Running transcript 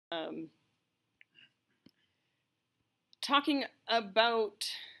talking about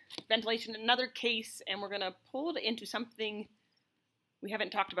ventilation, another case, and we're going to pull it into something we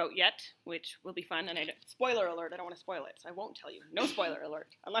haven't talked about yet, which will be fun. And spoiler alert, I don't want to spoil it, so I won't tell you. No spoiler alert,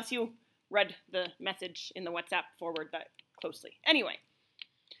 unless you read the message in the WhatsApp forward that closely. Anyway,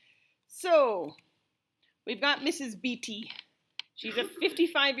 so we've got Mrs. BT. She's a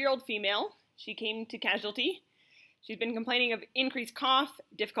 55-year-old female. She came to casualty. She's been complaining of increased cough,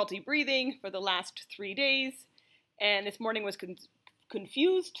 difficulty breathing for the last 3 days, and this morning was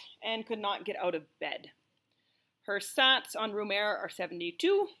confused and could not get out of bed. Her SATs on room air are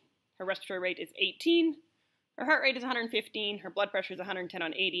 72, her respiratory rate is 18, her heart rate is 115, her blood pressure is 110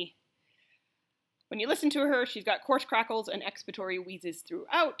 on 80. When you listen to her, she's got coarse crackles and expiratory wheezes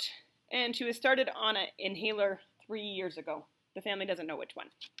throughout, and she was started on an inhaler 3 years ago. The family doesn't know which one.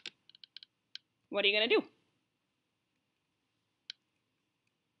 What are you going to do?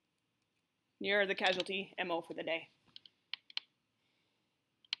 You're the casualty MO for the day.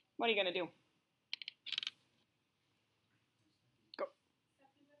 What are you going to do? Go.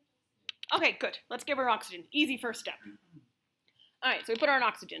 Okay, good. Let's give her oxygen. Easy first step. All right, so we put her on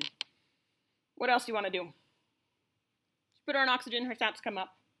oxygen. What else do you want to do? Put her on oxygen, her SAPs come up.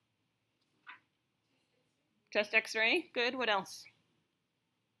 Chest x-ray, good. What else?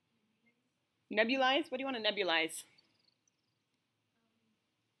 Nebulize? What do you want to nebulize?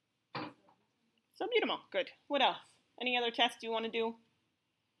 Salbutamol, good. What else? Any other tests you want to do?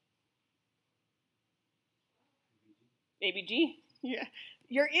 ABG? Yeah.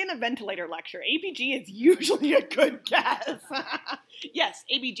 You're in a ventilator lecture. ABG is usually a good guess. Yes,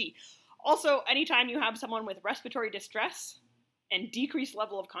 ABG. Also, anytime you have someone with respiratory distress and decreased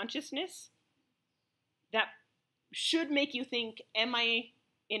level of consciousness, that should make you think, am I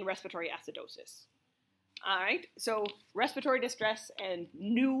in respiratory acidosis? All right, so respiratory distress and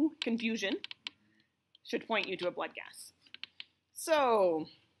new confusion should point you to a blood gas. So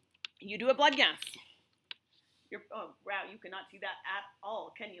you do a blood gas. Oh, wow, you cannot see that at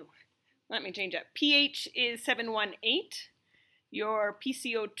all, can you? Let me change that. pH is 718. Your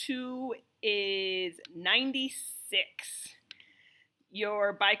PCO2 is 96.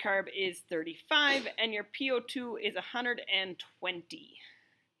 Your bicarb is 35, and your PO2 is 120.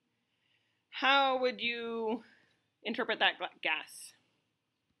 How would you interpret that gas?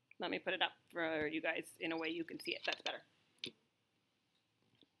 Let me put it up for you guys in a way you can see it. That's better.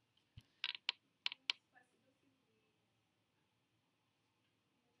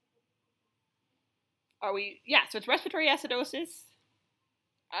 Are we, yeah, so it's respiratory acidosis.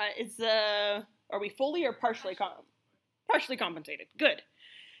 Are we fully or partially compensated? Good.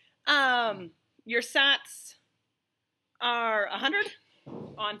 Your SATs are 100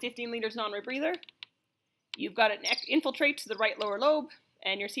 on 15 liters non-rebreather. You've got an infiltrate to the right lower lobe,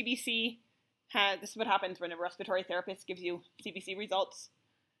 and your CBC this is what happens when a respiratory therapist gives you CBC results.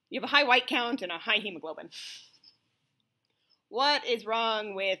 You have a high white count and a high hemoglobin. What is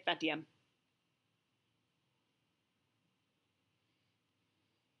wrong with that DM?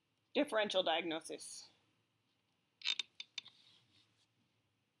 Differential diagnosis.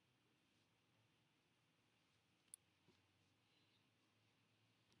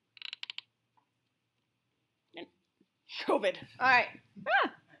 And COVID. All right.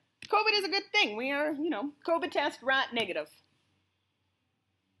 COVID is a good thing. We are, COVID test, rat negative.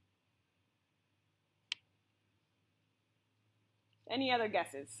 Any other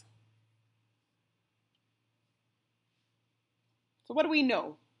guesses? So what do we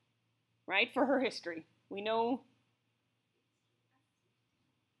know? Right, for her history. We know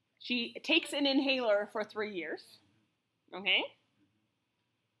she takes an inhaler for 3 years, okay?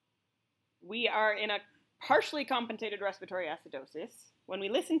 We are in a partially compensated respiratory acidosis. When we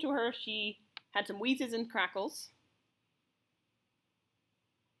listened to her, she had some wheezes and crackles.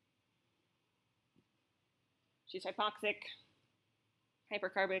 She's hypoxic,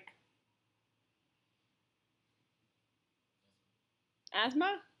 hypercarbic.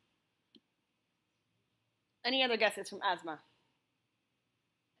 Asthma? Any other guesses from asthma?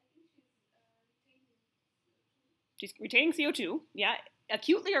 She's retaining CO2. Yeah,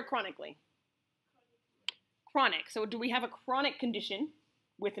 acutely or chronically? Chronic. So do we have a chronic condition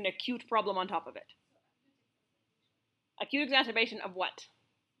with an acute problem on top of it? Acute exacerbation of what?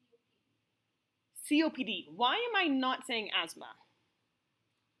 COPD. Why am I not saying asthma?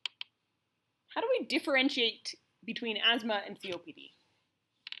 How do we differentiate between asthma and COPD?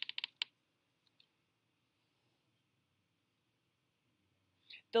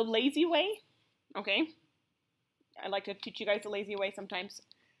 The lazy way, okay? I like to teach you guys the lazy way sometimes.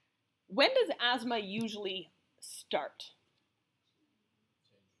 When does asthma usually start?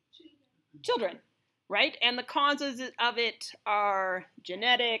 Children, right? And the causes of it are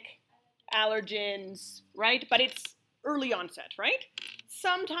genetic, allergens, right? But it's early onset, right?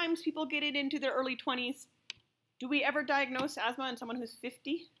 Sometimes people get it into their early 20s. Do we ever diagnose asthma in someone who's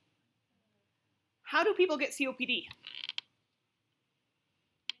 50? How do people get COPD?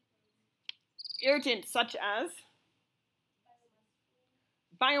 Irritants such as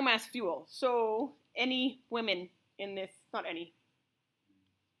biomass fuel. So any women in this, not any,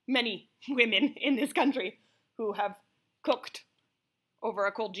 many women in this country who have cooked over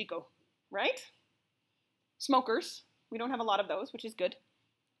a cold Jiko, right? Smokers, we don't have a lot of those, which is good.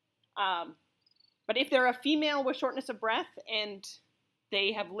 But if they're a female with shortness of breath and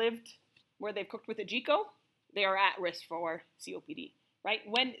they have lived where they've cooked with a Jiko, they are at risk for COPD, right?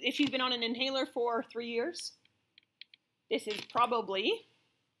 If she's been on an inhaler for 3 years, this is probably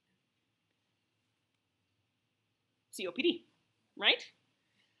COPD, right?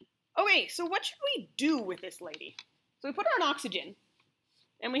 Okay, so what should we do with this lady? So we put her on oxygen,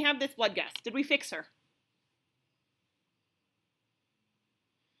 and we have this blood gas. Did we fix her?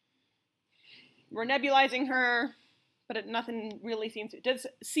 We're nebulizing her, but nothing really seems to. Does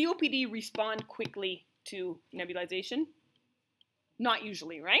COPD respond quickly to nebulization? Not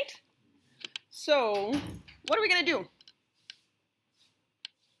usually, right? So what are we going to do?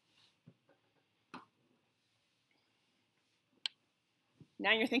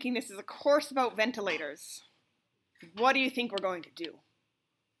 Now you're thinking this is a course about ventilators. What do you think we're going to do?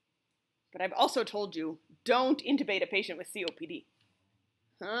 But I've also told you, don't intubate a patient with COPD.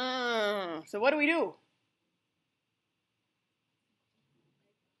 So what do?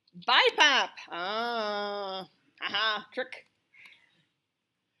 Bipap. Trick.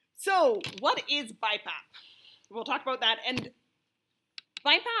 So what is Bipap? We'll talk about that. And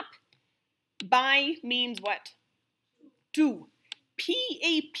Bipap, bi means what? Two.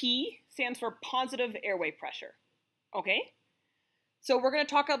 PAP stands for positive airway pressure. Okay? So we're going to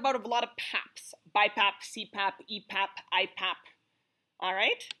talk about a lot of PAPs. BiPAP, CPAP, EPAP, IPAP. All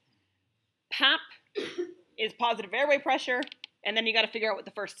right? PAP is positive airway pressure, and then you got to figure out what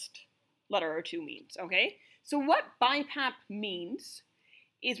the first letter or two means, okay? So what BiPAP means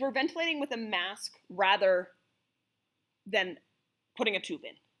is we're ventilating with a mask rather than putting a tube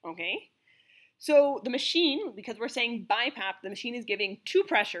in, okay? So the machine, because we're saying BiPAP, the machine is giving two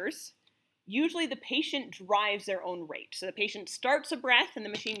pressures. Usually the patient drives their own rate. So the patient starts a breath, and the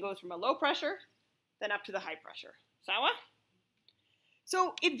machine goes from a low pressure, then up to the high pressure. Sawa?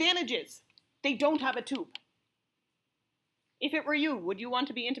 So advantages, they don't have a tube. If it were you, would you want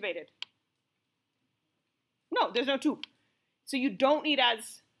to be intubated? No, there's no tube. So you don't need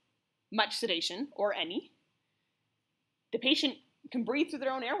as much sedation, or any. The patient can breathe through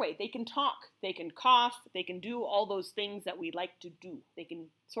their own airway. They can talk, they can cough, they can do all those things that we like to do. They can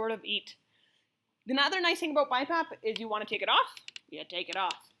sort of eat. The other nice thing about BiPAP is you want to take it off, you take it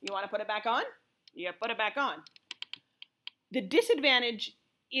off. You want to put it back on, you put it back on. The disadvantage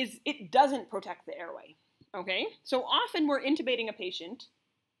is it doesn't protect the airway, okay? So often we're intubating a patient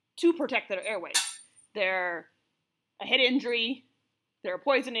to protect their airway. They're a head injury, they're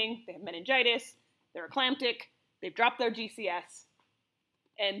poisoning, they have meningitis, they're eclamptic, they've dropped their GCS,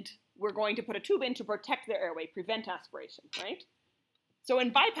 and we're going to put a tube in to protect their airway, prevent aspiration, right? So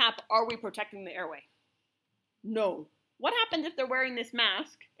in BiPAP, are we protecting the airway? No. What happens if they're wearing this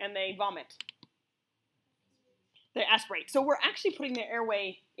mask and they vomit? They aspirate. So we're actually putting their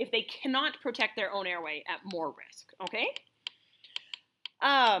airway, if they cannot protect their own airway, at more risk, okay?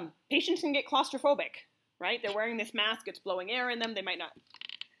 Patients can get claustrophobic, right? They're wearing this mask, it's blowing air in them, they might not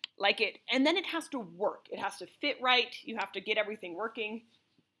like it. And then it has to work. It has to fit right. You have to get everything working.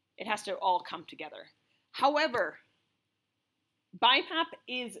 It has to all come together. However, BiPAP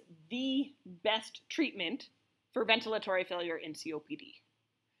is the best treatment for ventilatory failure in COPD.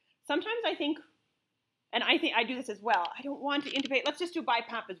 Sometimes I think, and I think I do this as well, I don't want to intubate, let's just do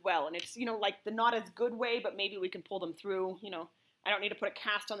BiPAP as well. And it's, like the not as good way, but maybe we can pull them through, I don't need to put a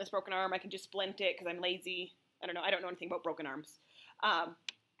cast on this broken arm. I can just splint it because I'm lazy. I don't know anything about broken arms.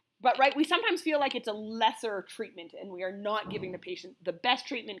 But right, we sometimes feel like it's a lesser treatment and we are not giving the patient the best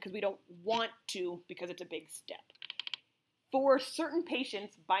treatment because we don't want to, because it's a big step. For certain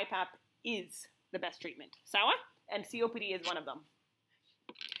patients, BiPAP is the best treatment. Sawa? And COPD is one of them.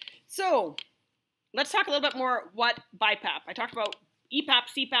 So let's talk a little bit more what BiPAP. I talked about EPAP,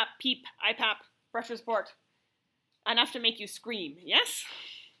 CPAP, PEEP, IPAP, pressure support. Enough to make you scream, yes?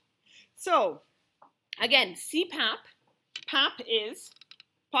 So again, CPAP, PAP is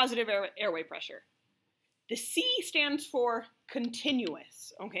positive airway pressure. The C stands for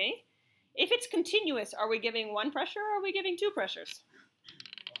continuous, okay? If it's continuous, are we giving one pressure or are we giving two pressures?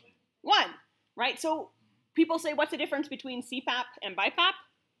 One. right? So people say, what's the difference between CPAP and BiPAP?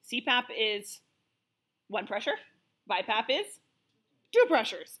 CPAP is one pressure. BiPAP is two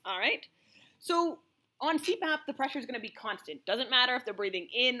pressures, all right? So on CPAP, the pressure is going to be constant. Doesn't matter if they're breathing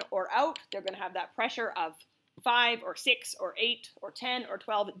in or out, they're going to have that pressure of 5 or 6 or 8 or 10 or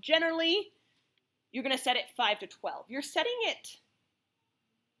 12. Generally, you're going to set it 5 to 12. You're setting it,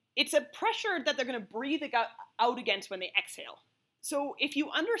 it's a pressure that they're going to breathe out against when they exhale. So if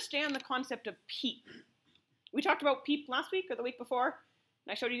you understand the concept of PEEP, we talked about PEEP last week or the week before,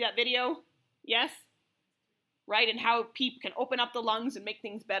 and I showed you that video, yes? Right, and how PEEP can open up the lungs and make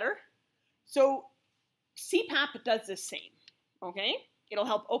things better. So CPAP does the same, okay? It'll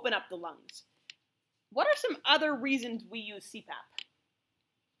help open up the lungs. What are some other reasons we use CPAP?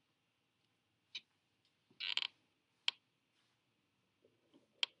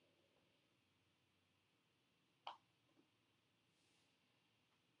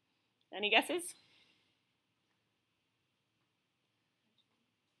 Any guesses?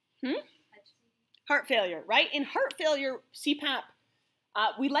 Heart failure, right? In heart failure, CPAP,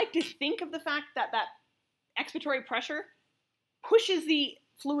 we like to think of the fact that that expiratory pressure pushes the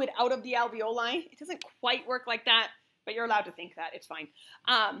fluid out of the alveoli. It doesn't quite work like that, but you're allowed to think that. It's fine.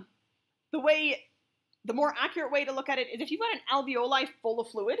 The more accurate way to look at it is if you've got an alveoli full of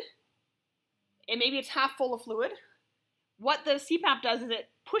fluid, and maybe it's half full of fluid, what the CPAP does is it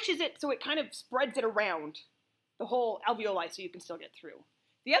pushes it so it kind of spreads it around the whole alveoli so you can still get through.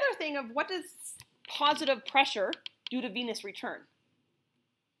 The other thing of what does positive pressure do to venous return?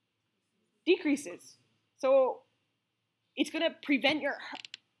 Decreases. So it's going to prevent your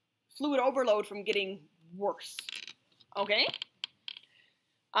fluid overload from getting worse, okay?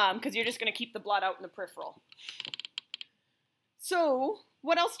 Because you're just going to keep the blood out in the peripheral. So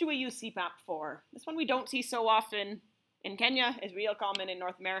what else do we use CPAP for? This one we don't see so often in Kenya. It's real common in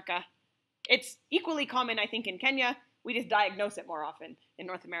North America. It's equally common, I think, in Kenya. We just diagnose it more often in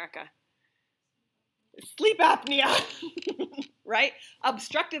North America. Sleep apnea, right?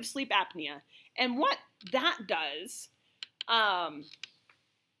 Obstructive sleep apnea. And what that does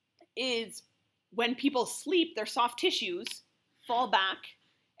is when people sleep, their soft tissues fall back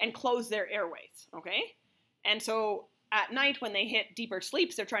and close their airways, okay? And so at night when they hit deeper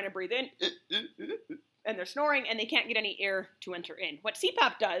sleeps, they're trying to breathe in and they're snoring and they can't get any air to enter in. What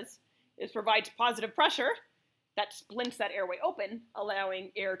CPAP does is provides positive pressure that splints that airway open,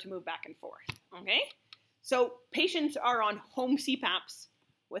 allowing air to move back and forth, okay? So patients are on home CPAPs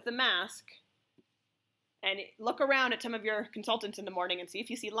with a mask, and look around at some of your consultants in the morning and see if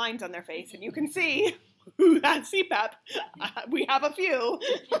you see lines on their face, and you can see who has CPAP. We have a few.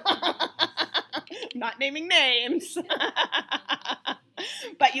 Not naming names.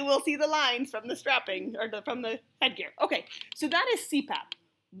 But you will see the lines from the strapping, or from the headgear. Okay, so that is CPAP.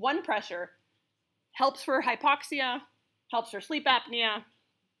 One pressure. Helps for hypoxia, helps for sleep apnea.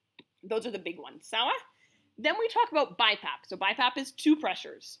 Those are the big ones. Sawa? Then we talk about BiPAP. So BiPAP is two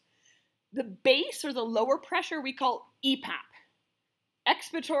pressures. The base or the lower pressure we call EPAP,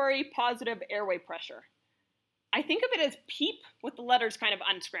 expiratory positive airway pressure. I think of it as PEEP with the letters kind of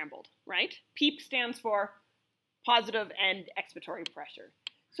unscrambled, right? PEEP stands for positive and expiratory pressure.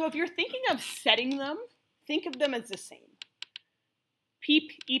 So if you're thinking of setting them, think of them as the same.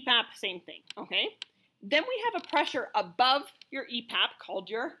 PEEP, EPAP, same thing, okay? Then we have a pressure above your EPAP called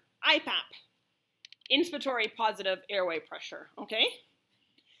your IPAP, inspiratory positive airway pressure, okay?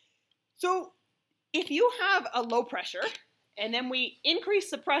 So if you have a low pressure, and then we increase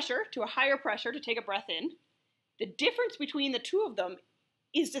the pressure to a higher pressure to take a breath in, the difference between the two of them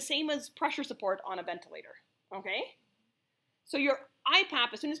is the same as pressure support on a ventilator, okay? So your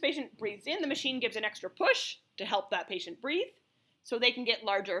IPAP, as soon as the patient breathes in, the machine gives an extra push to help that patient breathe, so they can get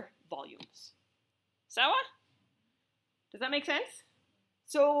larger volumes. Sawa? Does that make sense?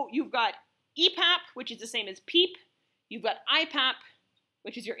 So you've got EPAP, which is the same as PEEP. You've got IPAP,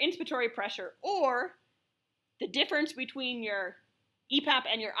 which is your inspiratory pressure, or the difference between your EPAP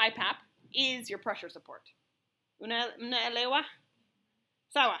and your IPAP is your pressure support. Unaelewa?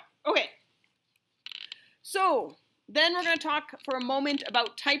 Sawa. Okay. So then we're going to talk for a moment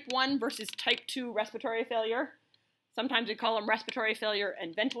about type 1 versus type 2 respiratory failure. Sometimes we call them respiratory failure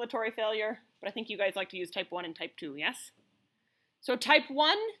and ventilatory failure, but I think you guys like to use type 1 and type 2, yes? So type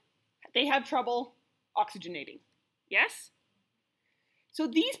 1, they have trouble oxygenating, yes? So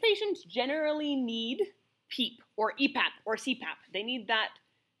these patients generally need PEEP or EPAP or CPAP. They need that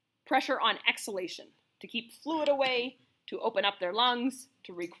pressure on exhalation to keep fluid away, to open up their lungs,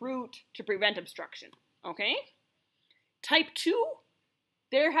 to recruit, to prevent obstruction, okay? Type 2,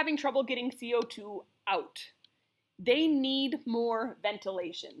 they're having trouble getting CO2 out. They need more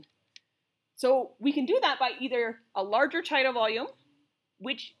ventilation. So we can do that by either a larger tidal volume,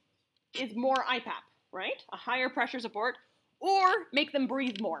 which is more IPAP, right? A higher pressure support, or make them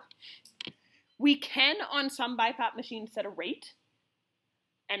breathe more. We can, on some BiPAP machines, set a rate,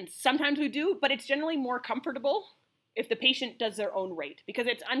 and sometimes we do, but it's generally more comfortable if the patient does their own rate, because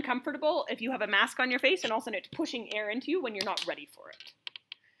it's uncomfortable if you have a mask on your face and all of a sudden it's pushing air into you when you're not ready for it.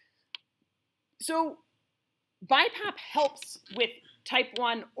 So BiPAP helps with type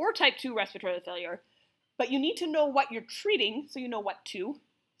 1 or type 2 respiratory failure, but you need to know what you're treating so you know what to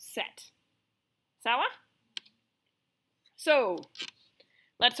set. Sawa? So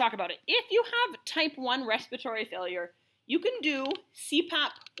let's talk about it. If you have type 1 respiratory failure, you can do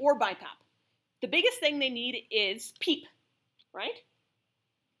CPAP or BiPAP. The biggest thing they need is PEEP, right?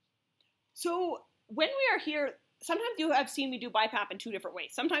 So when we are here, sometimes you have seen me do BiPAP in two different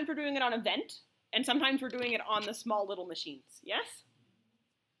ways. Sometimes we're doing it on a vent, and sometimes we're doing it on the small little machines, yes?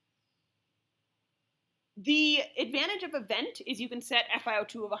 The advantage of a vent is you can set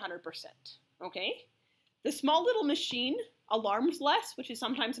FiO2 of 100%, okay? The small little machine alarms less, which is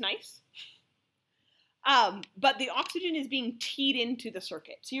sometimes nice. But the oxygen is being teed into the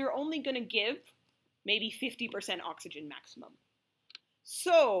circuit. So you're only going to give maybe 50% oxygen maximum.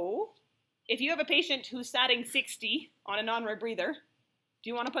 So if you have a patient who's satting 60 on a non-rebreather, do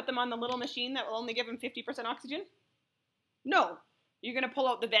you want to put them on the little machine that will only give them 50% oxygen? No. You're going to pull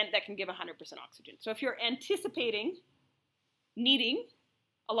out the vent that can give 100% oxygen. So if you're anticipating needing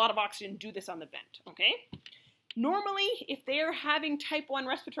a lot of oxygen, do this on the vent, okay? Normally, if they're having type 1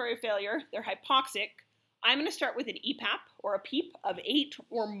 respiratory failure, they're hypoxic, I'm going to start with an EPAP or a PEEP of 8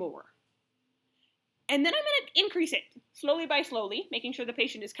 or more. And then I'm going to increase it slowly by slowly, making sure the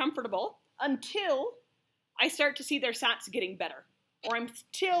patient is comfortable until I start to see their SATs getting better, or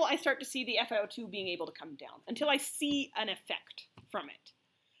until I start to see the FiO2 being able to come down, until I see an effect from it.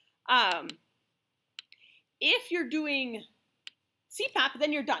 If you're doing CPAP,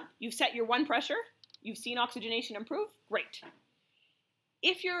 then you're done. You've set your one pressure. You've seen oxygenation improve. Great.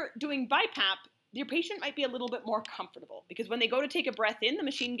 If you're doing BiPAP, your patient might be a little bit more comfortable because when they go to take a breath in, the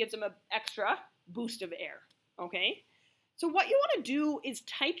machine gives them an extra boost of air, okay? So what you want to do is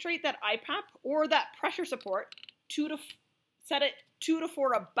titrate that IPAP or that pressure support set it 2 to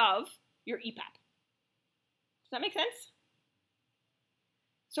 4 above your EPAP. Does that make sense?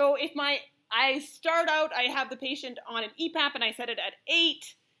 So if I start out, I have the patient on an EPAP and I set it at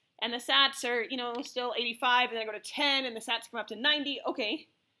 8 and the SATs are, still 85 and then I go to 10 and the SATs come up to 90, okay.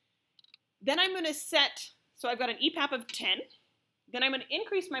 Then I'm going to set, so I've got an EPAP of 10. Then I'm going to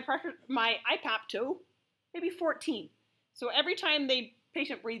increase my IPAP to maybe 14. So every time the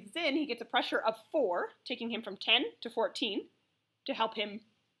patient breathes in, he gets a pressure of 4, taking him from 10 to 14 to help him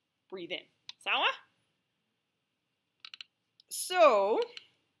breathe in. Sawa? So,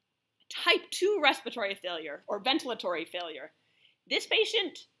 type 2 respiratory failure or ventilatory failure. This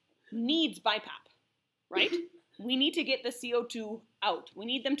patient needs BiPAP, right? We need to get the CO2 out. We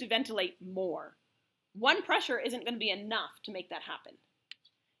need them to ventilate more. One pressure isn't going to be enough to make that happen.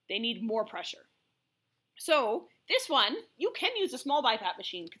 They need more pressure. So this one, you can use a small BiPAP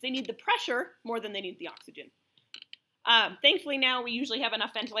machine because they need the pressure more than they need the oxygen. Thankfully now we usually have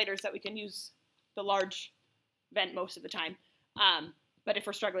enough ventilators that we can use the large vent most of the time. But if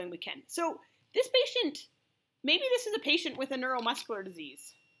we're struggling, we can. So this patient, maybe this is a patient with a neuromuscular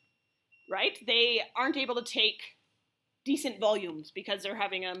disease, right? They aren't able to take decent volumes because they're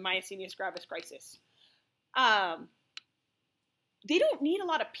having a myasthenia gravis crisis. They don't need a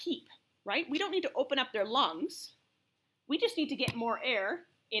lot of PEEP, right? We don't need to open up their lungs. We just need to get more air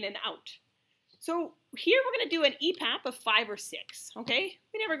in and out. So here we're going to do an EPAP of 5 or 6, okay?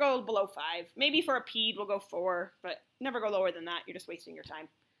 We never go below 5. Maybe for a PED we'll go 4, but never go lower than that. You're just wasting your time.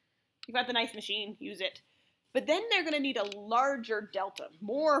 You've got the nice machine, use it. But then they're going to need a larger delta,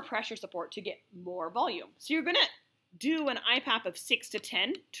 more pressure support to get more volume. So you're going to do an IPAP of 6 to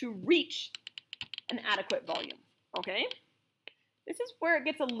 10 to reach an adequate volume, okay? This is where it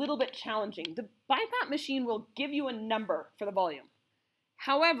gets a little bit challenging. The BiPAP machine will give you a number for the volume.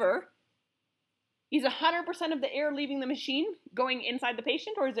 However, is 100% of the air leaving the machine going inside the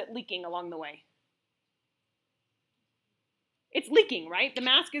patient, or is it leaking along the way? It's leaking, right? The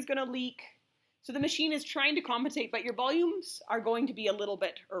mask is going to leak. So the machine is trying to compensate, but your volumes are going to be a little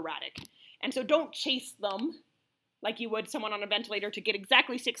bit erratic. And so don't chase them like you would someone on a ventilator to get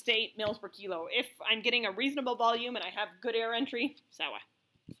exactly 6 to 8 mils per kilo. If I'm getting a reasonable volume and I have good air entry, sawa.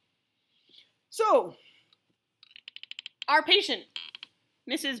 So, our patient,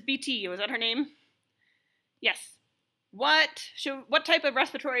 Mrs. BT, was that her name? Yes. What type of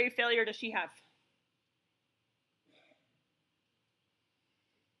respiratory failure does she have?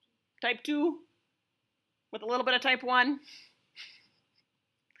 type 2 with a little bit of type 1,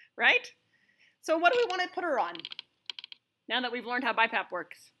 right? So what do we want to put her on now that we've learned how Bipap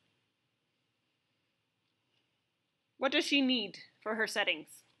works? What does she need for her settings?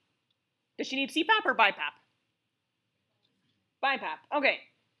 Does she need CPAP or BiPAP? BiPAP, okay.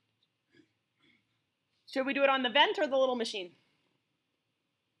 Should we do it on the vent or the little machine?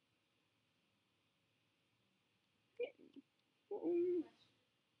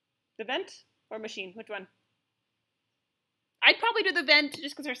 The vent or machine? Which one? I'd probably do the vent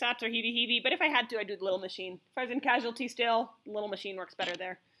just because her sats are heavy, but if I had to, I'd do the little machine. If I was in casualty still, the little machine works better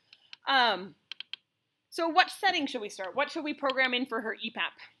there. So what setting should we start? What should we program in for her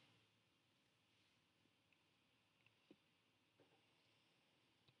EPAP?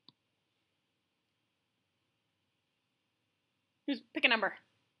 Pick a number.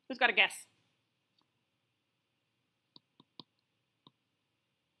 Who's got a guess?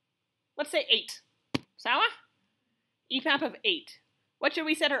 Let's say 8. Sawa? EPAP of 8. What should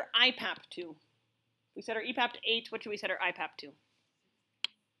we set her IPAP to? We set her EPAP to 8. What should we set her IPAP to?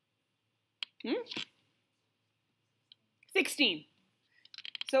 16.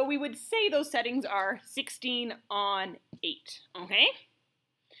 So we would say those settings are 16 on 8. Okay?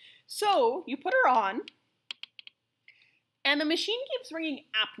 So you put her on, and the machine keeps ringing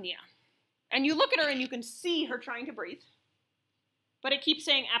apnea. And you look at her and you can see her trying to breathe. But it keeps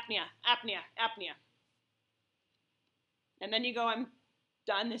saying apnea, apnea, apnea. And then you go, I'm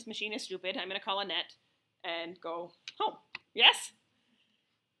done. This machine is stupid. I'm going to call Annette and go home. Yes?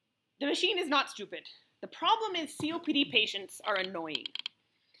 The machine is not stupid. The problem is COPD patients are annoying.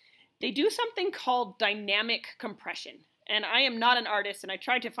 They do something called dynamic compression. And I am not an artist, and I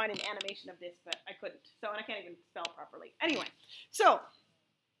tried to find an animation of this, but I couldn't. So, and I can't even spell properly. Anyway, so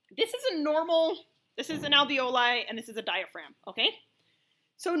this is a normal, this is an alveoli, and this is a diaphragm, okay?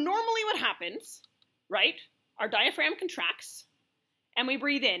 So normally what happens, right, our diaphragm contracts, and we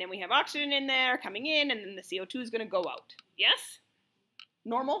breathe in, and we have oxygen in there coming in, and then the CO2 is going to go out. Yes?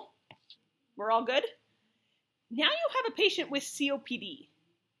 Normal? We're all good? Now you have a patient with COPD.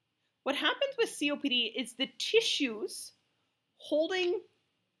 What happens with COPD is the tissues holding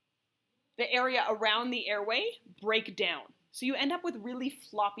the area around the airway break down. So you end up with really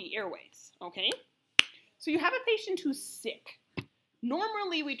floppy airways, okay? So you have a patient who's sick.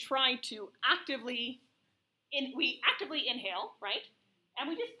 Normally we try to actively inhale, right? And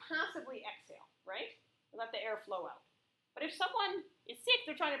we just passively exhale, right? And let the air flow out. But if someone is sick,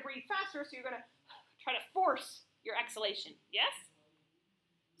 they're trying to breathe faster, so you're going to try to force your exhalation, yes?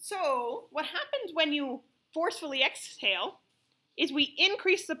 So what happens when you forcefully exhale is we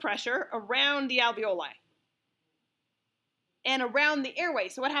increase the pressure around the alveoli and around the airway.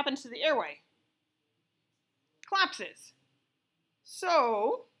 So what happens to the airway? Collapses.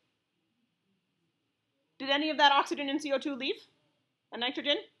 So, did any of that oxygen and CO2 leave? And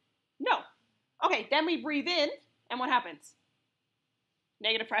nitrogen? No. Okay, then we breathe in, and what happens?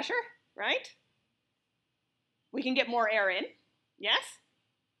 Negative pressure, right? We can get more air in, yes?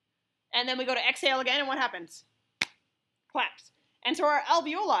 And then we go to exhale again, and what happens? Collapse. And so our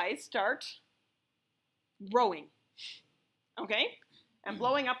alveoli start growing, okay? And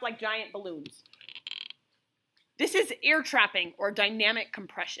blowing up like giant balloons. This is air trapping or dynamic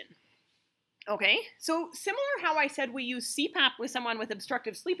compression, okay? So similar how I said we use CPAP with someone with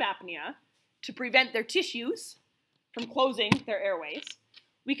obstructive sleep apnea to prevent their tissues from closing their airways,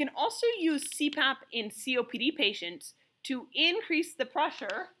 we can also use CPAP in COPD patients to increase the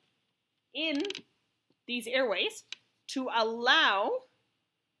pressure in these airways to allow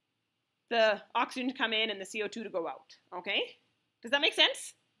the oxygen to come in and the CO2 to go out, okay? Does that make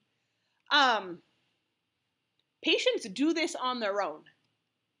sense? Patients do this on their own.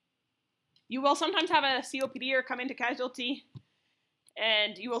 You will sometimes have a COPDer come into casualty,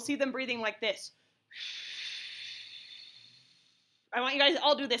 and you will see them breathing like this. I want you guys to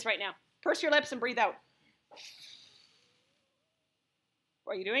all do this right now. Purse your lips and breathe out.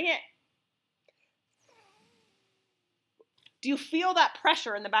 Are you doing it? Do you feel that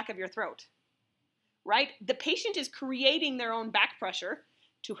pressure in the back of your throat? Right? The patient is creating their own back pressure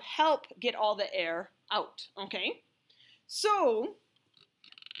to help get all the air out, okay? So,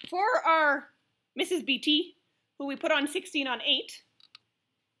 for our Mrs. BT, who we put on 16 on 8,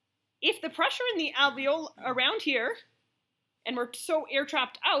 if the pressure in the alveoli around here, and we're so air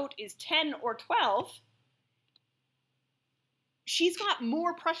trapped out, is 10 or 12, she's got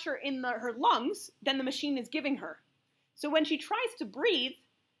more pressure in her lungs than the machine is giving her. So when she tries to breathe,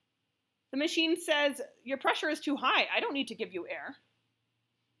 the machine says, your pressure is too high. I don't need to give you air.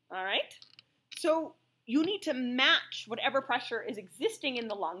 All right? So you need to match whatever pressure is existing in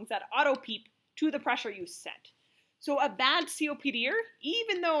the lungs, that auto PEEP, to the pressure you set. So a bad COPDer,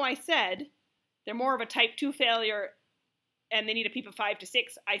 even though I said they're more of a type 2 failure and they need a PEEP of 5 to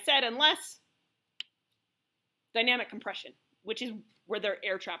 6, I said unless dynamic compression, which is where they're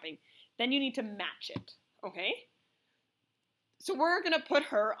air trapping, then you need to match it, okay? So we're going to put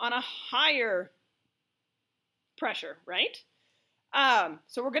her on a higher pressure, right?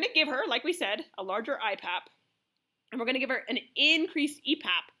 So we're going to give her, like we said, a larger IPAP, and we're going to give her an increased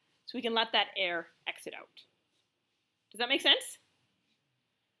EPAP so we can let that air exit out. Does that make sense?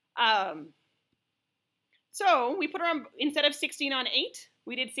 So we put her on, instead of 16 on 8,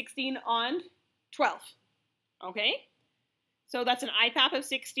 we did 16 on 12, okay? So that's an IPAP of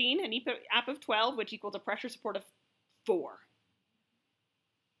 16, an EPAP of 12, which equals a pressure support of 4.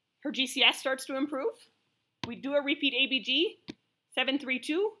 Her GCS starts to improve. We do a repeat ABG,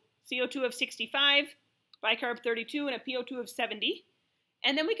 732, CO2 of 65, bicarb 32, and a PO2 of 70.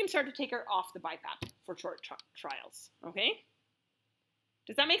 And then we can start to take her off the BiPAP for short trials, okay?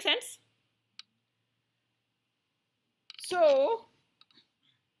 Does that make sense? So,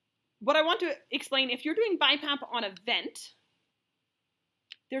 what I want to explain, if you're doing BiPAP on a vent,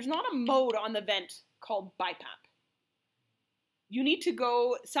 there's not a mode on the vent called BiPAP. You need to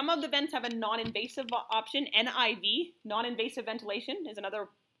go, some of the vents have a non-invasive option, NIV, non-invasive ventilation is another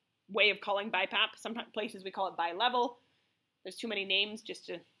way of calling BiPAP. Some places we call it bi-level. There's too many names just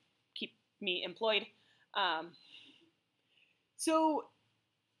to keep me employed.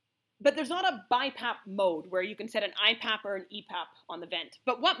 But there's not a BiPAP mode where you can set an IPAP or an EPAP on the vent.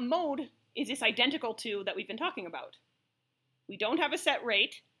 But what mode is this identical to that we've been talking about? We don't have a set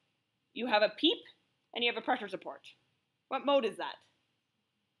rate. You have a PEEP and you have a pressure support. What mode is that?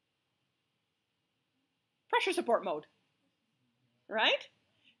 Pressure support mode, right?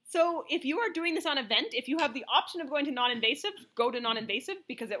 So if you are doing this on a vent, if you have the option of going to non-invasive, go to non-invasive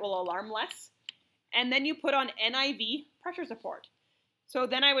because it will alarm less. And then you put on NIV pressure support. So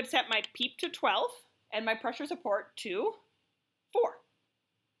then I would set my PEEP to 12 and my pressure support to 4.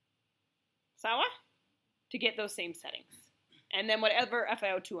 Sawa? To get those same settings. And then whatever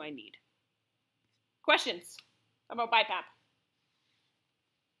FiO2 I need. Questions about BiPAP?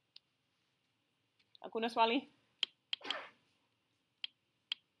 Alguna swali?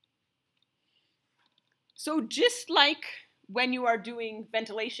 So just like when you are doing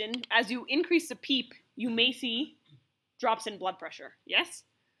ventilation, as you increase the PEEP, you may see drops in blood pressure, yes?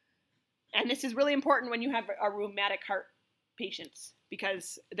 And this is really important when you have a rheumatic heart patients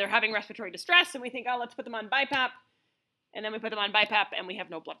because they're having respiratory distress and we think, oh, let's put them on BiPAP. And then we put them on BiPAP and we have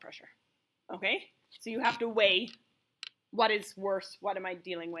no blood pressure, okay? So you have to weigh what is worse, what am I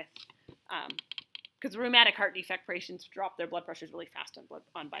dealing with? Because rheumatic heart defect patients drop their blood pressures really fast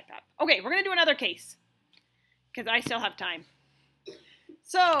on BiPAP. Okay, we're going to do another case because I still have time.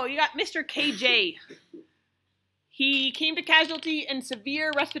 So you got Mr. KJ. He came to casualty in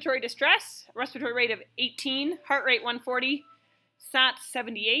severe respiratory distress, respiratory rate of 18, heart rate 140, SAT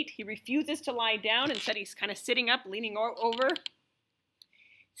 78. He refuses to lie down. Instead, he's kind of sitting up, leaning over.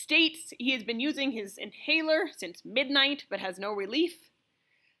 States he has been using his inhaler since midnight, but has no relief.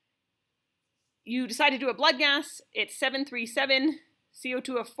 You decide to do a blood gas. It's 737,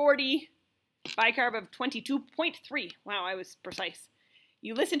 CO2 of 40, bicarb of 22.3. Wow, I was precise.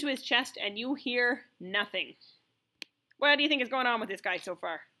 You listen to his chest and you hear nothing. What do you think is going on with this guy so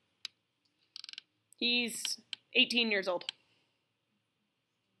far? He's 18 years old.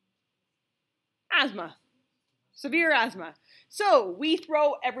 Asthma. Severe asthma. So we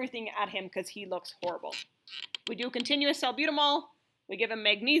throw everything at him because he looks horrible. We do continuous salbutamol. We give him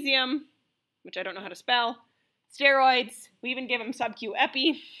magnesium, which I don't know how to spell. Steroids. We even give him sub-Q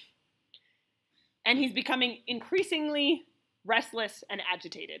epi. And he's becoming increasingly restless and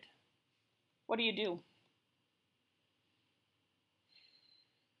agitated. What do you do?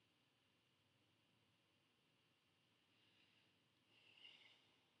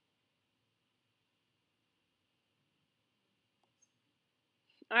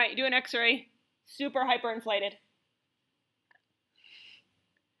 All right, do an x-ray. Super hyperinflated.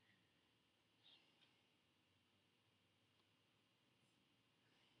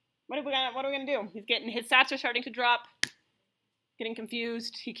 What are we gonna do? He's getting, his sats are starting to drop, getting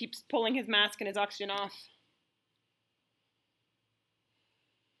confused. He keeps pulling his mask and his oxygen off.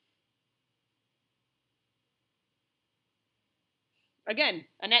 Again,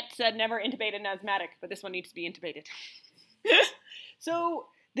 Annette said never intubate an asthmatic, but this one needs to be intubated. So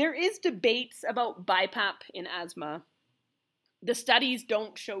there is debates about BiPAP in asthma. The studies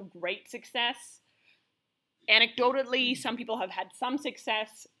don't show great success. Anecdotally, some people have had some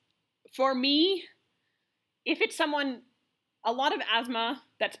success. For me, If it's someone, a lot of asthma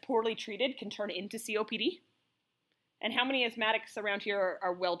that's poorly treated can turn into COPD. And how many asthmatics around here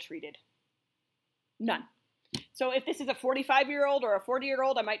are well treated? None. So if this is a 45-year-old or a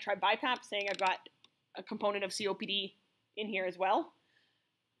 40-year-old, I might try Bipap, saying I've got a component of COPD in here as well.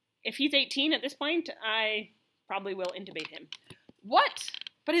 If he's 18 at this point, I probably will intubate him. What?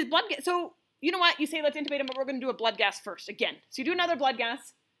 But his blood gas, so you know what? You say let's intubate him, but we're going to do a blood gas first again. So you do another blood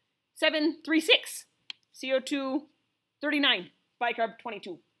gas, 736, CO2 39, bicarb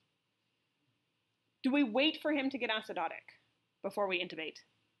 22. Do we wait for him to get acidotic before we intubate?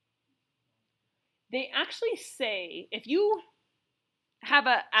 They actually say if you have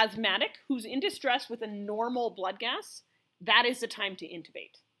an asthmatic who's in distress with a normal blood gas, that is the time to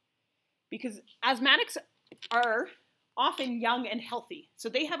intubate. Because asthmatics are often young and healthy, so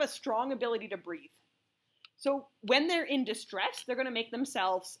they have a strong ability to breathe. So when they're in distress, they're going to make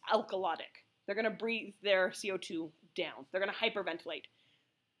themselves alkalotic. They're going to breathe their CO2 down. They're going to hyperventilate.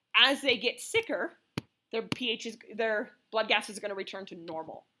 As they get sicker, their blood gas is going to return to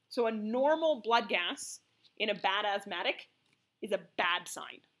normal. So a normal blood gas in a bad asthmatic is a bad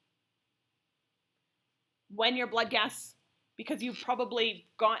sign. When your blood gas, because you've probably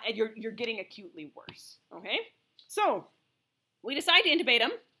gone, and you're getting acutely worse, okay? So we decide to intubate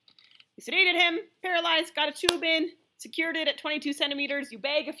him. We sedated him, paralyzed, got a tube in, secured it at 22 centimeters. You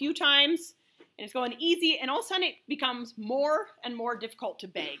bag a few times, and it's going easy, and all of a sudden it becomes more and more difficult to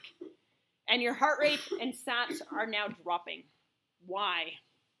bag. And your heart rate and sats are now dropping. Why?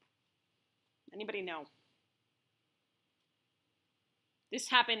 Anybody know? This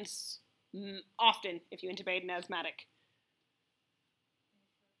happens often if you intubate an asthmatic.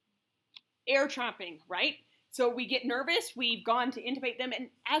 Air trapping, right? So we get nervous, we've gone to intubate them, and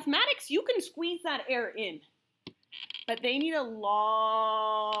asthmatics, you can squeeze that air in, but they need a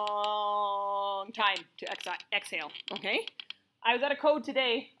long time to exhale, okay? I was at a code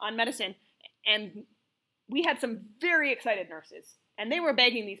today on medicine, and we had some very excited nurses, and they were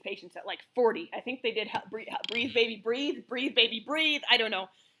begging these patients at like 40. I think they did breathe, baby, breathe, breathe, baby, breathe. I don't know.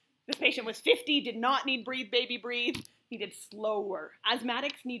 This patient was 50, did not need breathe, baby, breathe, needed slower.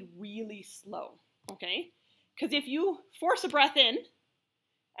 Asthmatics need really slow, okay? Because if you force a breath in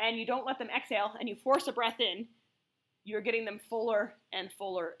and you don't let them exhale and you force a breath in, you're getting them fuller and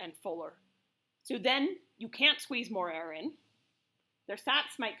fuller and fuller. So then you can't squeeze more air in. Their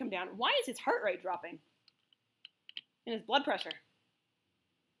sats might come down. Why is his heart rate dropping? And his blood pressure?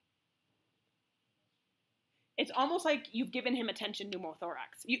 It's almost like you've given him a tension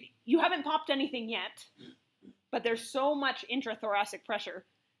pneumothorax. You haven't popped anything yet, but there's so much intrathoracic pressure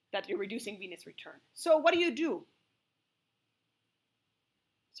that you're reducing venous return. So what do?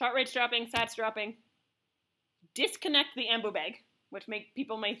 His heart rate's dropping, sats dropping. Disconnect the ambu bag, which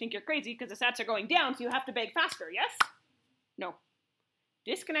people may think you're crazy because the sats are going down, so you have to bag faster, yes? No.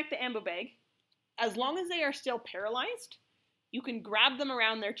 Disconnect the ambu bag. As long as they are still paralyzed, you can grab them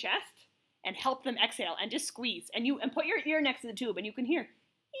around their chest and help them exhale and just squeeze. And put your ear next to the tube and you can hear.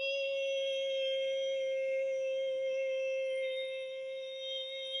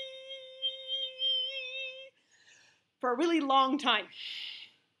 For a really long time.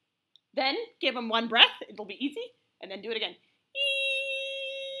 Then give them one breath, it'll be easy, and then do it again.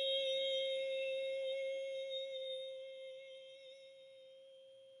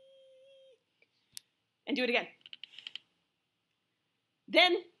 And do it again.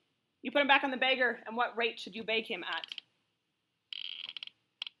 Then you put him back on the bagger, and what rate should you bag him at?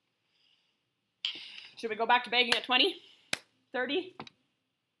 Should we go back to bagging at 20? 30?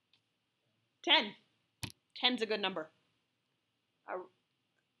 10. 10's a good number.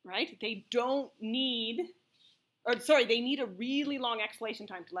 Right? They need a really long exhalation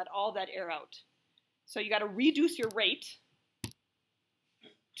time to let all that air out. So you got to reduce your rate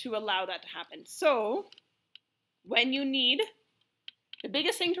to allow that to happen. So when you need, the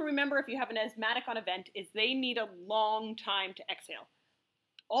biggest thing to remember if you have an asthmatic on a vent is they need a long time to exhale.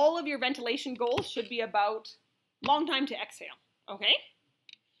 All of your ventilation goals should be about long time to exhale, okay?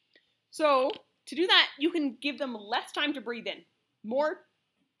 So to do that, you can give them less time to breathe in.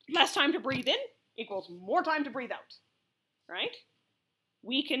 Less time to breathe in equals more time to breathe out, right?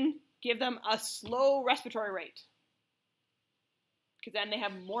 We can give them a slow respiratory rate because then they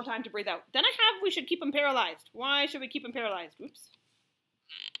have more time to breathe out. Then we should keep them paralyzed. Why should we keep them paralyzed? Oops.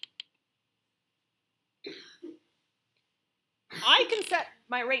 I can set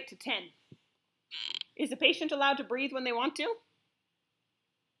my rate to 10. Is the patient allowed to breathe when they want to?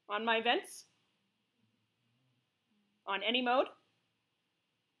 On my vents? On any mode?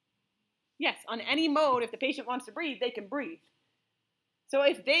 Yes, on any mode, if the patient wants to breathe, they can breathe. So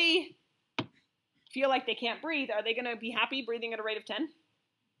if they feel like they can't breathe, are they going to be happy breathing at a rate of 10?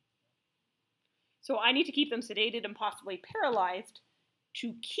 So I need to keep them sedated and possibly paralyzed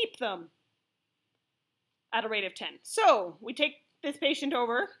to keep them at a rate of 10. So we take this patient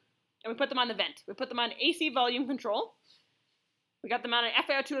over and we put them on the vent. We put them on AC volume control. We got them on an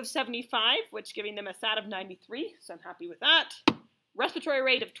FiO2 of 75, which giving them a SAT of 93, so I'm happy with that. Respiratory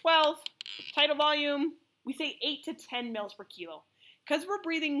rate of 12. Tidal volume, we say 8 to 10 mils per kilo. Because we're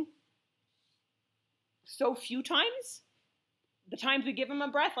breathing so few times, the times we give them a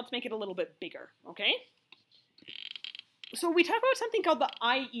breath, let's make it a little bit bigger, okay? So we talk about something called the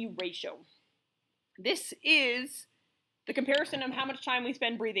IE ratio. This is the comparison of how much time we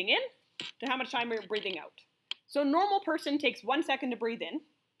spend breathing in to how much time we're breathing out. So a normal person takes 1 second to breathe in,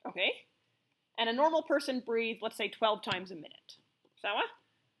 okay? And a normal person breathes, let's say, 12 times a minute. Sawa?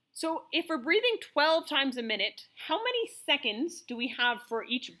 So if we're breathing 12 times a minute, how many seconds do we have for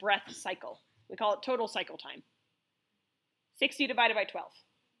each breath cycle? We call it total cycle time. 60 divided by 12.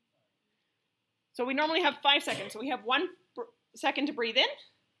 So we normally have 5 seconds. So we have 1 second to breathe in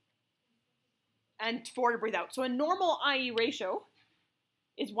and 4 to breathe out. So a normal IE ratio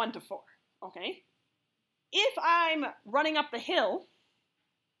is 1 to 4, okay? If I'm running up the hill,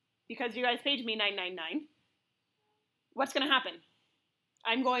 because you guys paid me $9.99, what's going to happen?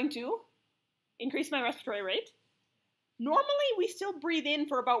 I'm going to increase my respiratory rate. Normally, we still breathe in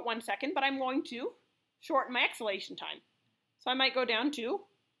for about 1 second, but I'm going to shorten my exhalation time. So I might go down to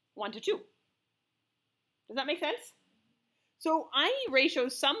 1 to 2. Does that make sense? So IE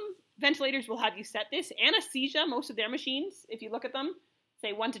ratios, some ventilators will have you set this. Anesthesia, most of their machines, if you look at them,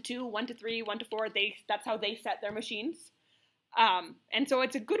 say 1 to 2, 1 to 3, 1 to 4, that's how they set their machines. And so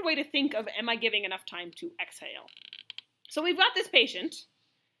it's a good way to think of, am I giving enough time to exhale? So we've got this patient.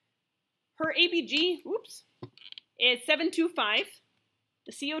 Her ABG, is 725.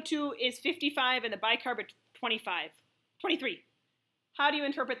 The CO2 is 55 and the bicarb at 23. How do you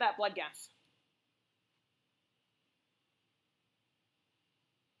interpret that blood gas?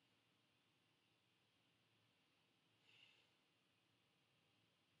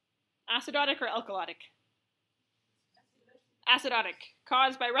 Acidotic or alkalotic? Acidotic.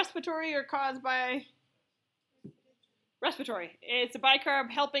 Caused by respiratory or caused by respiratory? It's a bicarb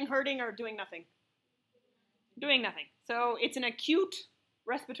helping, hurting, or doing nothing? Doing nothing. So it's an acute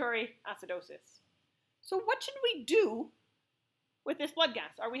respiratory acidosis. So what should we do with this blood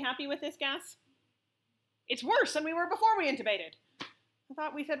gas? Are we happy with this gas? It's worse than we were before we intubated. I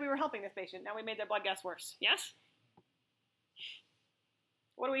thought we said we were helping this patient. Now we made their blood gas worse. Yes?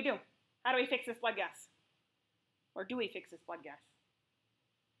 What do we do? How do we fix this blood gas? Or do we fix this blood gas?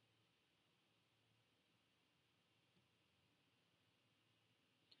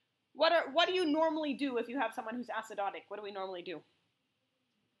 What do you normally do if you have someone who's acidotic? What do we normally do?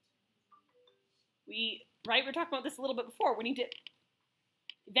 We were talking about this a little bit before. We need to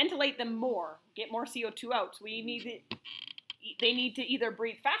ventilate them more, get more CO2 out. So they need to either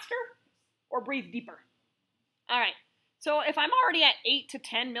breathe faster or breathe deeper. All right. So if I'm already at 8 to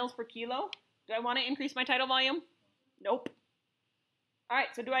 10 mils per kilo, do I want to increase my tidal volume? Nope. All right,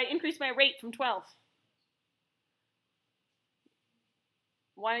 so do I increase my rate from 12?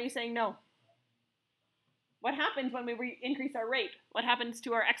 Why are you saying no? What happens when we increase our rate? What happens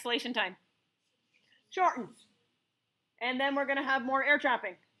to our exhalation time? Shortens. And then we're going to have more air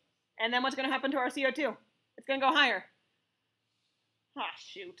trapping. And then what's going to happen to our CO2? It's going to go higher. Ah,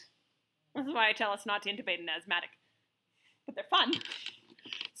 shoot. This is why I tell us not to intubate an asthmatic. But they're fun.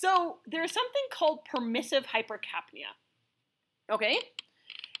 So there's something called permissive hypercapnia. Okay?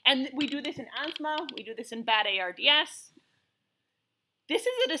 And we do this in asthma. We do this in bad ARDS. This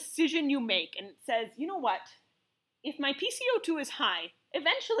is a decision you make, and it says, you know what? If my PCO2 is high,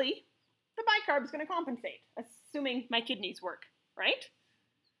 eventually the bicarb is going to compensate, assuming my kidneys work, right?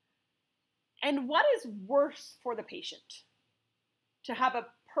 And what is worse for the patient? To have a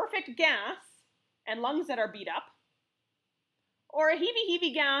perfect gas and lungs that are beat up, or a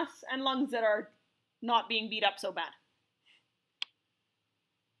heavy gas and lungs that are not being beat up so bad?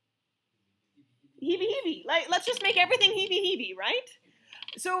 Heavy. Like, let's just make everything heavy, right?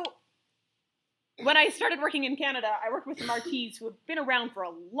 So when I started working in Canada, I worked with some RTs who have been around for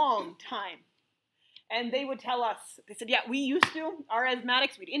a long time. And they would tell us, they said, yeah, we used to, our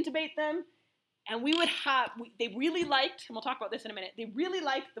asthmatics, we'd intubate them, and we would have, they really liked, and we'll talk about this in a minute, they really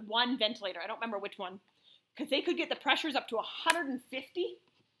liked the one ventilator, I don't remember which one, because they could get the pressures up to 150,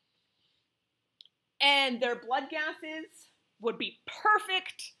 and their blood gases would be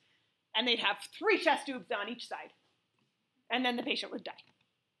perfect, and they'd have 3 chest tubes on each side, and then the patient would die.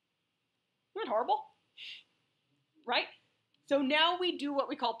 Isn't that horrible? Right? So now we do what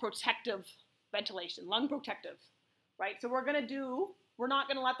we call protective ventilation, lung protective, right? So we're not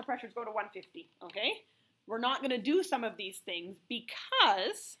gonna let the pressures go to 150, okay? We're not gonna do some of these things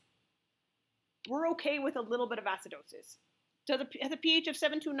because we're okay with a little bit of acidosis. Has a pH of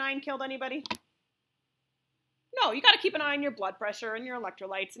 729 killed anybody? No, you gotta keep an eye on your blood pressure and your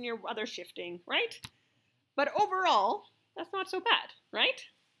electrolytes and your other shifting, right? But overall, that's not so bad, right?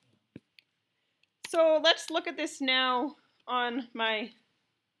 So let's look at this now on my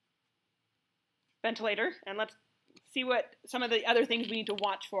ventilator, and let's see what some of the other things we need to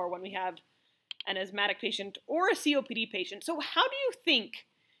watch for when we have an asthmatic patient or a COPD patient. So how do you think,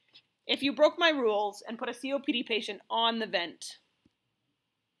 if you broke my rules and put a COPD patient on the vent,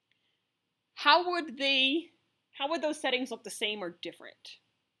 how would those settings look the same or different?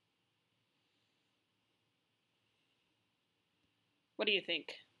 What do you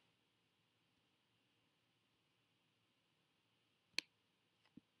think?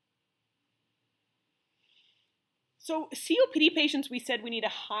 So COPD patients, we said we need a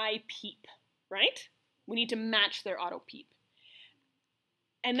high PEEP, right? We need to match their auto PEEP.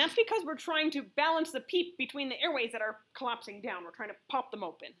 And that's because we're trying to balance the PEEP between the airways that are collapsing down. We're trying to pop them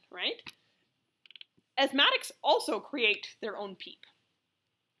open, right? Asthmatics also create their own PEEP,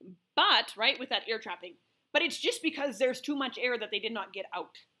 but, right, with that air trapping. But it's just because there's too much air that they did not get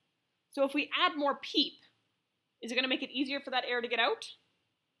out. So if we add more PEEP, is it going to make it easier for that air to get out?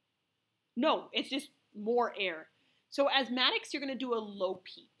 No, it's just more air. So asthmatics, you're going to do a low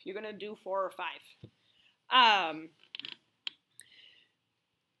PEEP. You're going to do 4 or 5.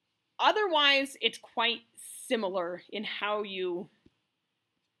 Otherwise, it's quite similar in how you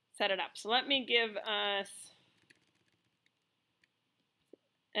set it up. So let me give us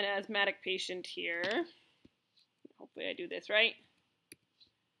an asthmatic patient here. Hopefully I do this right.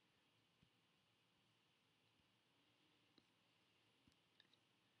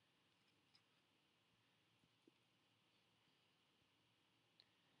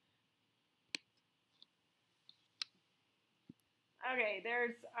 Okay,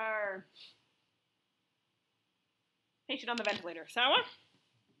 there's our patient on the ventilator. Sawa?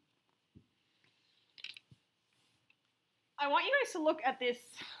 I want you guys to look at this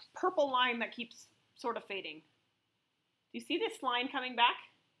purple line that keeps sort of fading. Do you see this line coming back?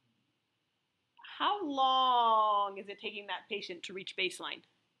 How long is it taking that patient to reach baseline?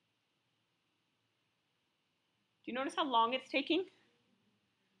 Do you notice how long it's taking?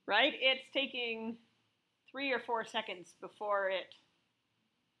 Right? It's taking 3 or 4 seconds before it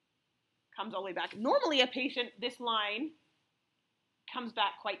comes all the way back. Normally a patient, this line comes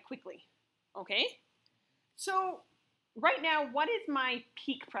back quite quickly, okay? So right now, what is my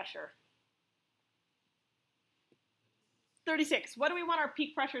peak pressure? 36. What do we want our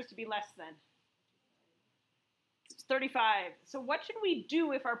peak pressures to be less than? 35. So what should we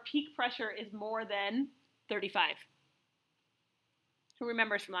do if our peak pressure is more than 35? Who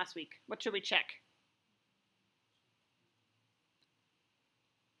remembers from last week? What should we check?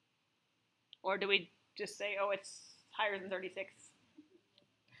 Or do we just say, oh, it's higher than 36?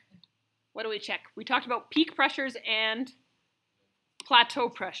 What do we check? We talked about peak pressures and plateau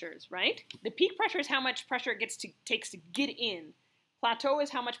pressures, right? The peak pressure is how much pressure it takes to get in. Plateau is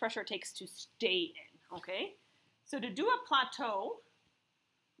how much pressure it takes to stay in, okay? So to do a plateau,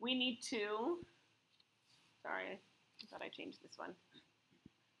 we need to, sorry, I thought I changed this one.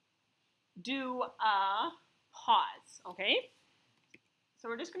 Do a pause, okay? So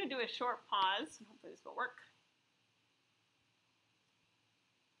we're just going to do a short pause. Hopefully this will work.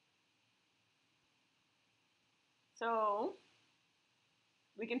 So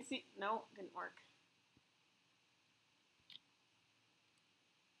we can see, no, it didn't work.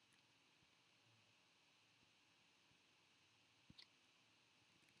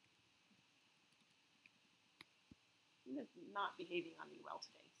 It is not behaving on me well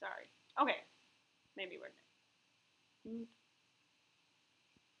today. Sorry. Okay. Maybe we're not.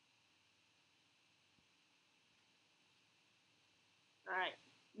 All right.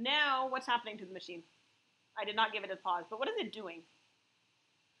 Now what's happening to the machine? I did not give it a pause, but what is it doing?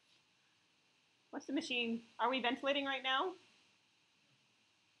 What's the machine? Are we ventilating right now?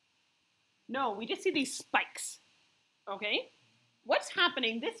 No, we just see these spikes. Okay? What's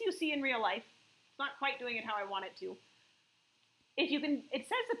happening? This you see in real life. It's not quite doing it how I want it to. If you can, it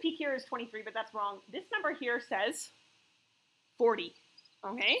says the peak here is 23, but that's wrong. This number here says 40.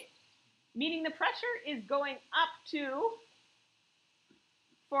 Okay? Meaning the pressure is going up to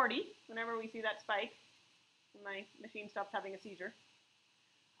 40 whenever we see that spike. My machine stops having a seizure.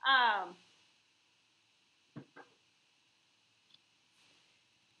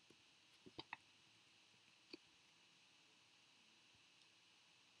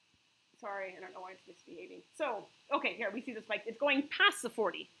 sorry, I don't know why it's misbehaving. So, okay, here, we see the spike. It's going past the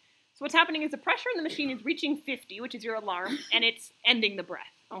 40. So what's happening is the pressure in the machine is reaching 50, which is your alarm, and it's ending the breath,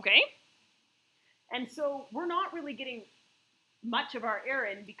 okay? And so we're not really getting much of our air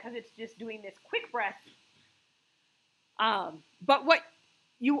in because it's just doing this quick breath. But what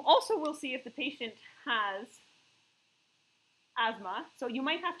you also will see if the patient has asthma, so you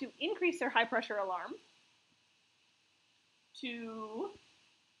might have to increase their high pressure alarm to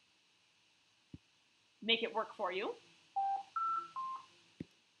make it work for you.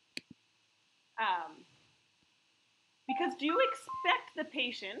 Because do you expect the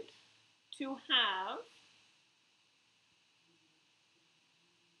patient to have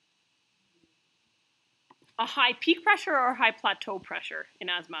a high peak pressure or a high plateau pressure in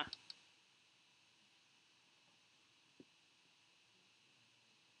asthma?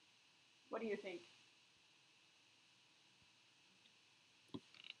 What do you think?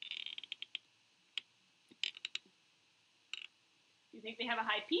 Do you think they have a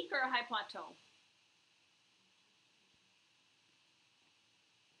high peak or a high plateau?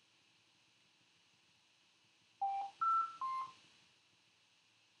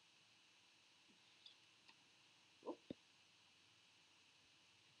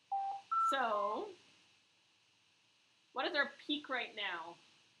 So, what is our peak right now?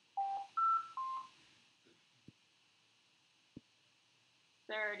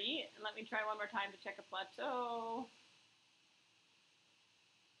 $30, and let me try one more time to check a plateau.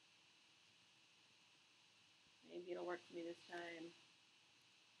 Maybe it'll work for me this time.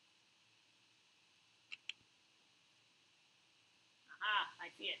 Aha,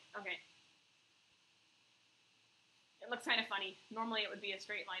 I see it. Okay. It looks kind of funny. Normally it would be a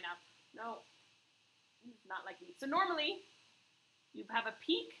straight line up. No, not like me. So normally you have a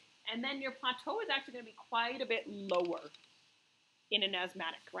peak, and then your plateau is actually going to be quite a bit lower in an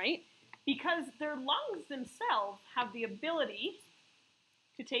asthmatic, right? Because their lungs themselves have the ability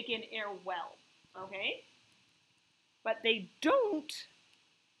to take in air well, okay? But they don't.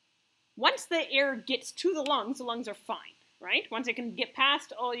 Once the air gets to the lungs are fine, right? Once it can get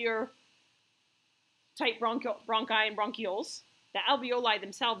past all your tight bronchi and bronchioles, the alveoli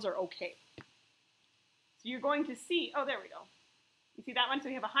themselves are okay. So you're going to see, oh, there we go. You see that one? So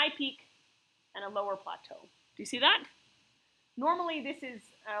you have a high peak and a lower plateau. Do you see that? Normally this is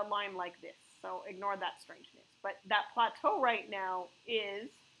a line like this, so ignore that strangeness. But that plateau right now is,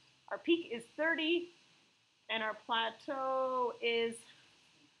 our peak is 30, and our plateau is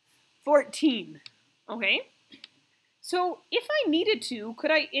 14, okay? So if I needed to,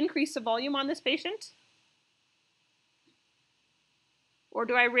 could I increase the volume on this patient? Or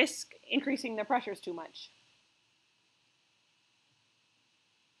do I risk increasing the pressures too much?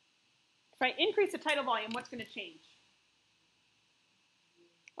 If I increase the tidal volume, what's going to change?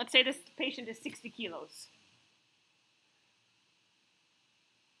 Let's say this patient is 60 kilos.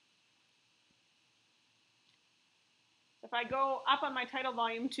 If I go up on my tidal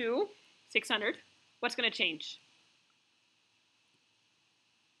volume to 600, what's going to change?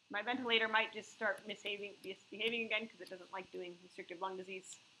 My ventilator might just start misbehaving again because it doesn't like doing restrictive lung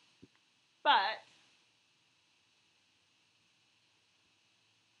disease. But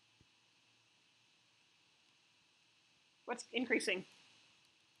what's increasing?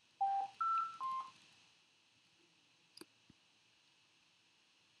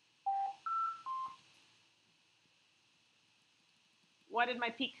 What did my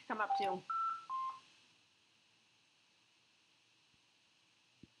peak come up to?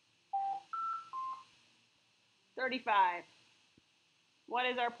 $35. What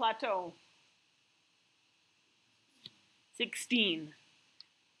is our plateau? 16.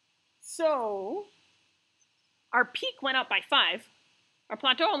 So our peak went up by 5. Our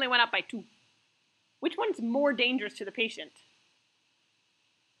plateau only went up by 2. Which one's more dangerous to the patient?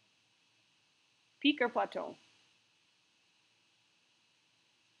 Peak or plateau?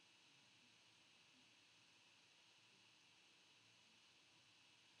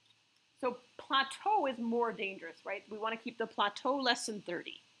 So plateau is more dangerous, right? We want to keep the plateau less than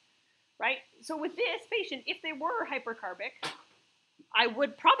 30, right? So with this patient, if they were hypercarbic, I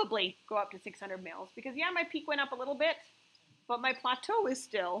would probably go up to 600 mils because, yeah, my peak went up a little bit, but my plateau is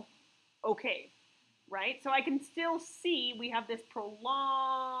still okay, right? So I can still see we have this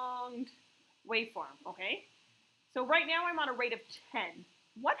prolonged waveform, okay? So right now I'm on a rate of 10.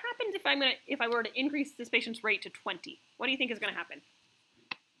 What happens if I were to increase this patient's rate to 20? What do you think is going to happen?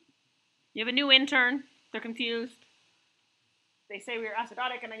 You have a new intern, they're confused. They say we're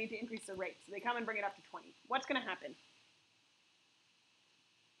acidotic and I need to increase the rate. So they come and bring it up to 20. What's going to happen?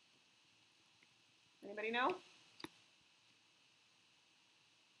 Anybody know?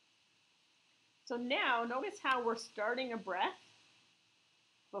 So now notice how we're starting a breath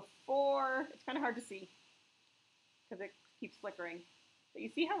before, it's kind of hard to see because it keeps flickering. But you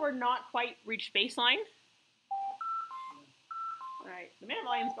see how we're not quite reached baseline? All right, the minute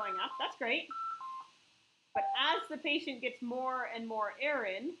volume's going up, that's great. But as the patient gets more and more air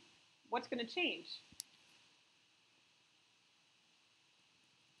in, what's going to change?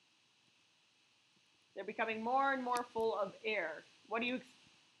 They're becoming more and more full of air. What do you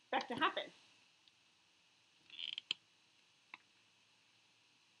expect to happen?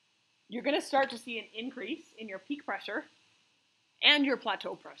 You're going to start to see an increase in your peak pressure and your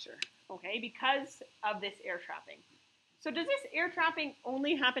plateau pressure, okay, because of this air trapping. So does this air trapping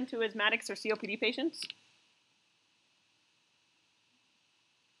only happen to asthmatics or COPD patients?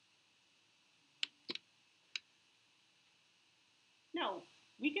 No,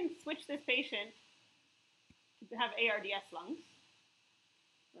 we can switch this patient to have ARDS lungs,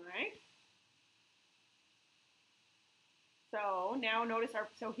 all right? So now notice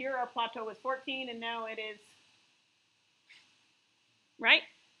so here our plateau is 14 and now it is, right?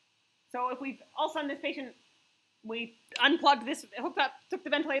 So if we've, all of a sudden this patient, we unplugged this, hooked up, took the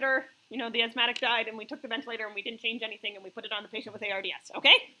ventilator, you know, the asthmatic died and we took the ventilator and we didn't change anything and we put it on the patient with ARDS,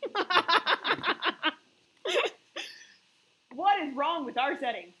 okay? What is wrong with our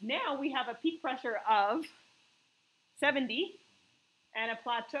settings? Now we have a peak pressure of 70 and a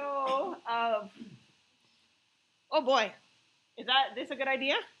plateau of, oh boy, is this a good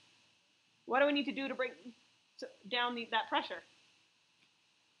idea? What do we need to do to bring down that pressure?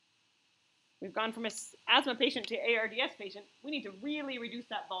 We've gone from an asthma patient to ARDS patient. We need to really reduce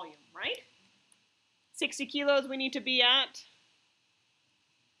that volume, right? 60 kilos we need to be at.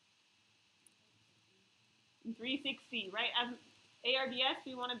 360, right? As ARDS,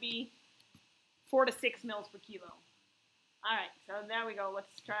 we want to be 4 to 6 mils per kilo. All right, so there we go.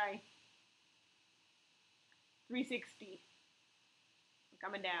 Let's try 360. We're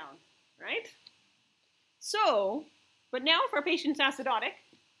coming down, right? So, but now if our patient's acidotic,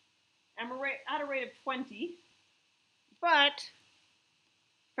 and we're at a rate of 20, but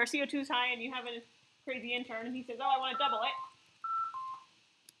if our CO2 is high and you have a crazy intern and he says, oh, I want to double it,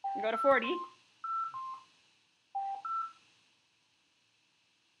 you go to 40.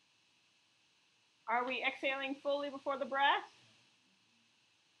 Are we exhaling fully before the breath?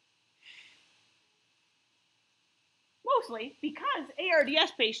 Mostly because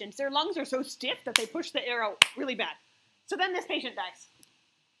ARDS patients, their lungs are so stiff that they push the air out really bad. So then this patient dies.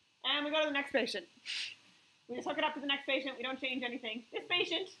 And we go to the next patient. We just hook it up to the next patient. We don't change anything. This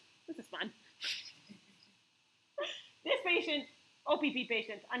patient, this is fun. This patient, OPP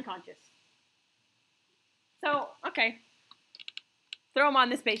patient, unconscious. So, okay. Throw him on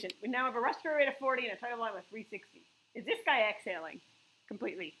this patient. We now have a respiratory rate of 40 and a tidal volume of 360. Is this guy exhaling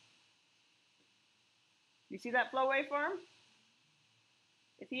completely? You see that flow waveform?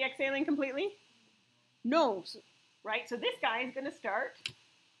 Is he exhaling completely? No, right? So this guy is going to start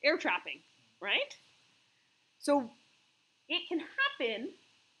air trapping, right? So it can happen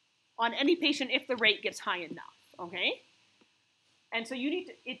on any patient if the rate gets high enough, okay? And so you need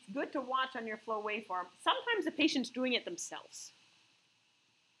to, it's good to watch on your flow waveform. Sometimes the patient's doing it themselves,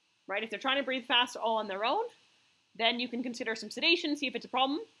 right? If they're trying to breathe fast all on their own, then you can consider some sedation, see if it's a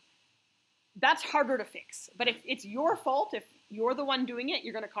problem. That's harder to fix. But if it's your fault, if you're the one doing it,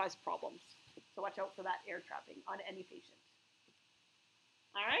 you're going to cause problems. So watch out for that air trapping on any patient.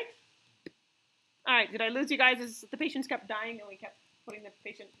 All right? All right, did I lose you guys as the patients kept dying and we kept putting the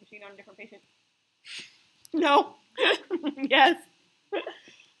patient machine on a different patient? No? Yes?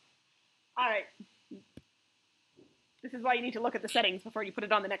 All right. This is why you need to look at the settings before you put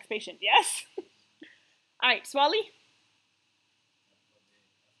it on the next patient, yes? All right, Swali?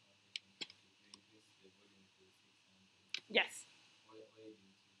 Yes.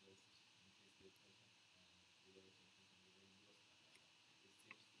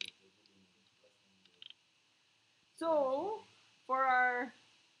 So, for our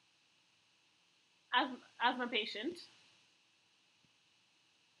asthma patient,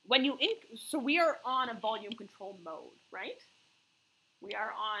 when you so we are on a volume control mode, right? We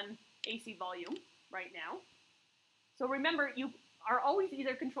are on AC volume right now. So remember, you are always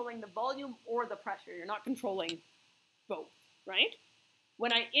either controlling the volume or the pressure. You're not controlling both, right?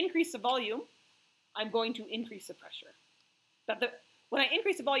 When I increase the volume, I'm going to increase the pressure. But when I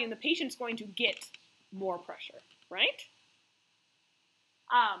increase the volume, the patient's going to get more pressure, right?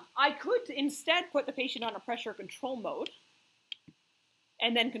 I could instead put the patient on a pressure control mode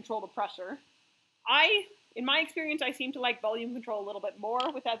and then control the pressure. In my experience, I seem to like volume control a little bit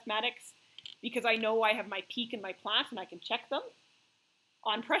more with asthmatics because I know I have my peak and my plat and I can check them.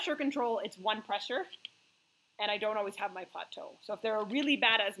 On pressure control, it's one pressure, and I don't always have my plateau. So if they're a really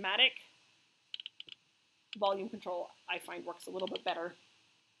bad asthmatic, volume control I find works a little bit better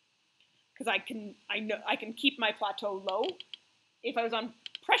because I can keep my plateau low. If I was on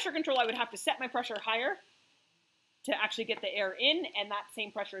pressure control, I would have to set my pressure higher to actually get the air in, and that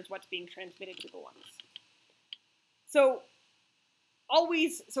same pressure is what's being transmitted to the lungs. So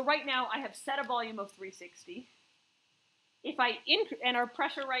right now I have set a volume of 360. And our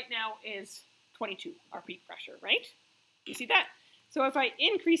pressure right now is 22, our peak pressure, right? You see that? So if I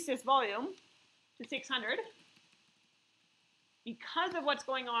increase this volume to 600, because of what's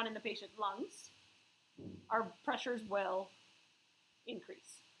going on in the patient's lungs, our pressures will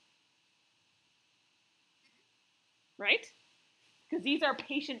increase. Right? Because these are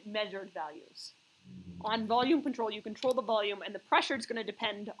patient measured values. On volume control, you control the volume, and the pressure is going to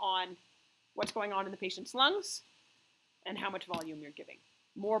depend on what's going on in the patient's lungs and how much volume you're giving.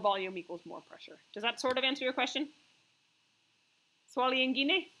 More volume equals more pressure. Does that sort of answer your question? Swali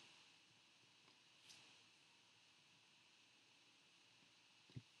ingine?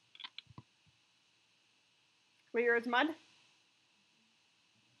 Clear as mud?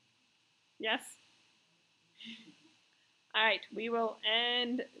 Yes? All right, we will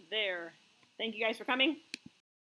end there. Thank you guys for coming.